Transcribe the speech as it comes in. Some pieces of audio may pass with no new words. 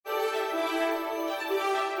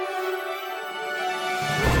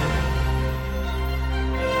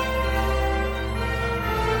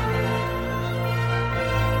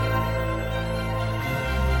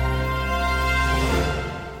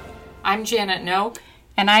I'm Janet Noak.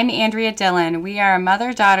 And I'm Andrea Dillon. We are a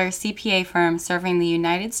mother-daughter CPA firm serving the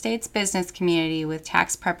United States business community with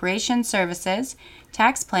tax preparation services,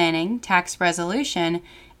 tax planning, tax resolution,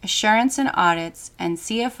 assurance and audits, and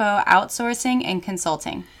CFO outsourcing and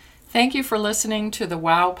consulting. Thank you for listening to the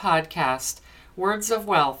WOW podcast, Words of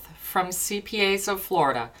Wealth from CPAs of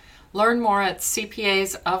Florida. Learn more at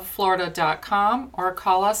cpasofflorida.com or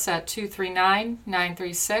call us at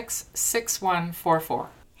 239-936-6144.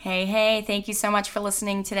 Hey, thank you so much for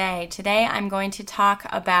listening today. Today I'm going to talk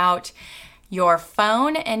about your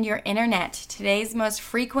phone and your internet. Today's most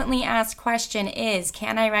frequently asked question is,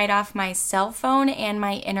 can I write off my cell phone and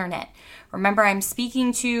my internet? Remember, I'm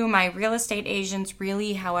speaking to my real estate agents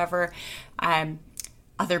really, however,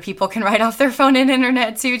 other people can write off their phone and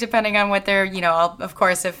internet too, depending on what they're, of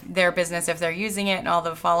course, if their business, if they're using it and all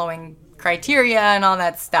the following criteria and all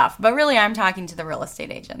that stuff. But really, I'm talking to the real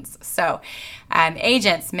estate agents. So,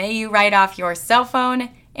 agents, may you write off your cell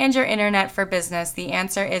phone and your internet for business? The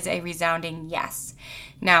answer is a resounding yes.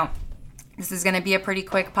 Now, this is going to be a pretty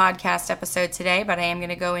quick podcast episode today, but I am going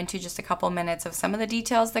to go into just a couple minutes of some of the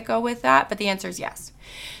details that go with that, but the answer is yes.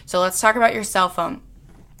 So let's talk about your cell phone.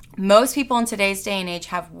 Most people in today's day and age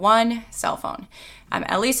have one cell phone,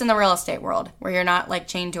 at least in the real estate world, where you're not like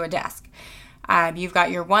chained to a desk. You've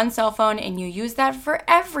got your one cell phone and you use that for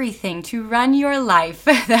everything to run your life.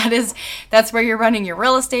 That's where you're running your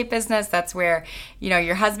real estate business. That's where,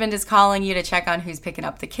 your husband is calling you to check on who's picking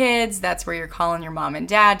up the kids. That's where you're calling your mom and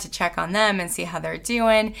dad to check on them and see how they're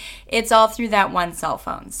doing. It's all through that one cell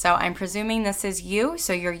phone. So I'm presuming this is you.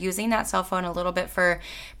 So you're using that cell phone a little bit for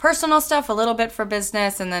personal stuff, a little bit for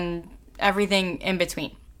business, and then everything in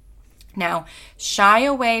between. Now, shy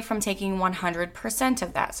away from taking 100%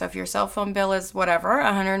 of that. So if your cell phone bill is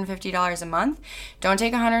 $150 a month, don't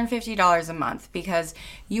take $150 a month, because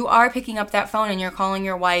you are picking up that phone and you're calling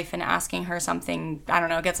your wife and asking her something,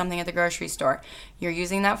 get something at the grocery store. You're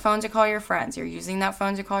using that phone to call your friends. You're using that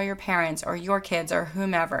phone to call your parents or your kids or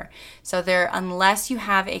whomever. So unless you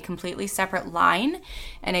have a completely separate line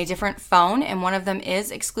and a different phone, and one of them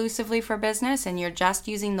is exclusively for business, and you're just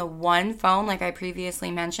using the one phone like I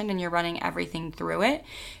previously mentioned, and you're running everything through it,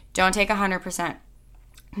 don't take 100%.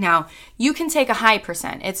 Now, you can take a high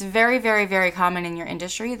percent. It's very, very, very common in your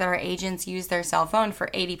industry that our agents use their cell phone for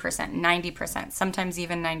 80%, 90%, sometimes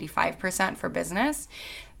even 95% for business.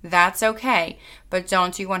 That's okay, but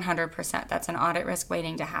don't do 100%. That's an audit risk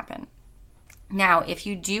waiting to happen. Now, if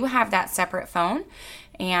you do have that separate phone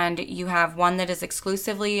and you have one that is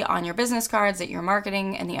exclusively on your business cards that you're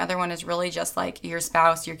marketing, and the other one is really just like your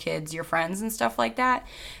spouse, your kids, your friends and stuff like that,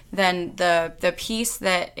 then the piece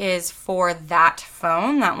that is for that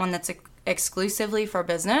phone, that one that's exclusively for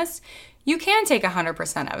business, you can take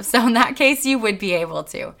 100% of. So in that case, you would be able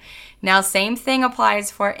to. Now, same thing applies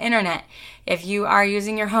for internet. If you are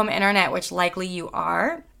using your home internet, which likely you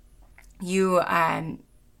are, you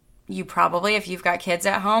probably, if you've got kids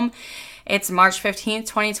at home, it's March 15th,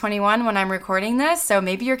 2021 when I'm recording this. So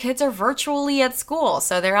maybe your kids are virtually at school.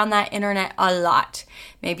 So they're on that internet a lot.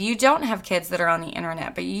 Maybe you don't have kids that are on the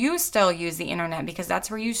internet, but you still use the internet because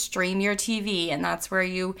that's where you stream your TV, and that's where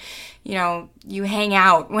you hang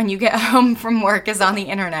out when you get home from work is on the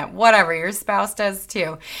internet. Whatever, your spouse does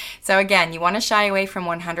too. So again, you want to shy away from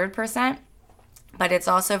 100%. But it's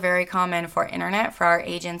also very common for internet for our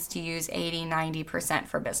agents to use 80, 90%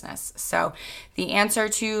 for business. So the answer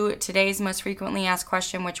to today's most frequently asked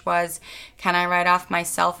question, which was, can I write off my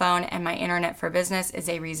cell phone and my internet for business, is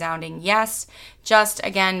a resounding yes. Just,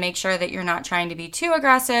 again, make sure that you're not trying to be too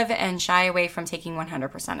aggressive and shy away from taking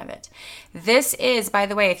 100% of it. This is, by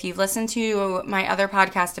the way, if you've listened to my other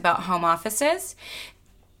podcast about home offices,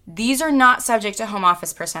 these are not subject to home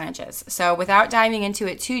office percentages. So without diving into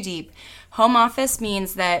it too deep, home office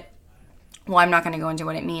means that, well, I'm not going to go into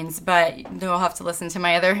what it means, but you'll have to listen to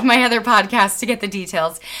my other podcast to get the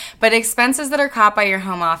details. But expenses that are caught by your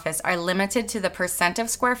home office are limited to the percent of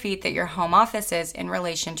square feet that your home office is in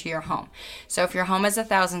relation to your home. So if your home is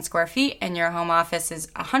 1,000 square feet and your home office is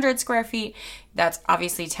 100 square feet, that's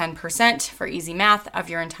obviously 10% for easy math of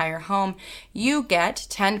your entire home. You get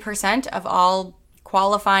 10% of all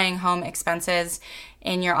qualifying home expenses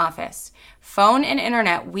in your office. Phone and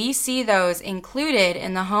internet, we see those included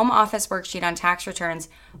in the home office worksheet on tax returns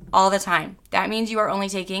all the time. That means you are only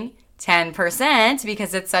taking 10%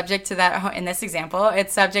 because it's subject to that, in this example,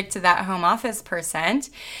 it's subject to that home office percent,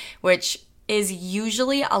 which is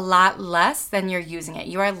usually a lot less than you're using it.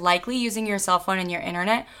 You are likely using your cell phone and your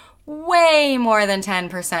internet way more than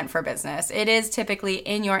 10% for business. It is typically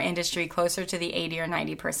in your industry closer to the 80 or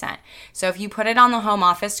 90%. So if you put it on the home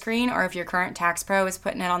office screen, or if your current tax pro is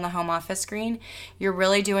putting it on the home office screen, you're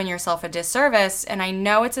really doing yourself a disservice. And I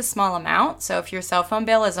know it's a small amount. So if your cell phone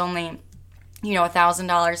bill is only,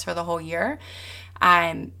 $1,000 for the whole year,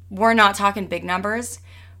 we're not talking big numbers,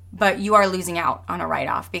 but you are losing out on a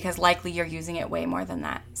write-off because likely you're using it way more than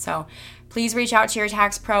that. So please reach out to your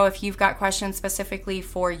tax pro if you've got questions specifically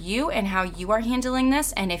for you and how you are handling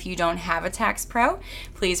this. And if you don't have a tax pro,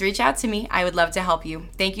 please reach out to me. I would love to help you.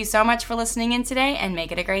 Thank you so much for listening in today, and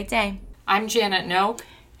make it a great day. I'm Janet Noak.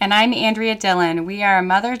 And I'm Andrea Dillon. We are a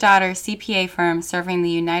mother-daughter CPA firm serving the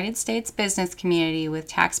United States business community with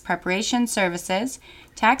tax preparation services,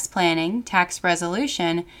 tax planning, tax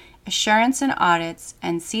resolution, assurance and audits,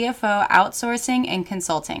 and CFO outsourcing and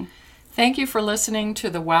consulting. Thank you for listening to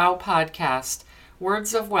the WOW podcast,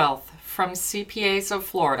 Words of Wealth from CPAs of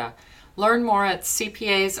Florida. Learn more at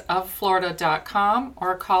cpasofflorida.com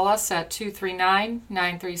or call us at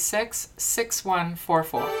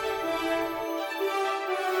 239-936-6144.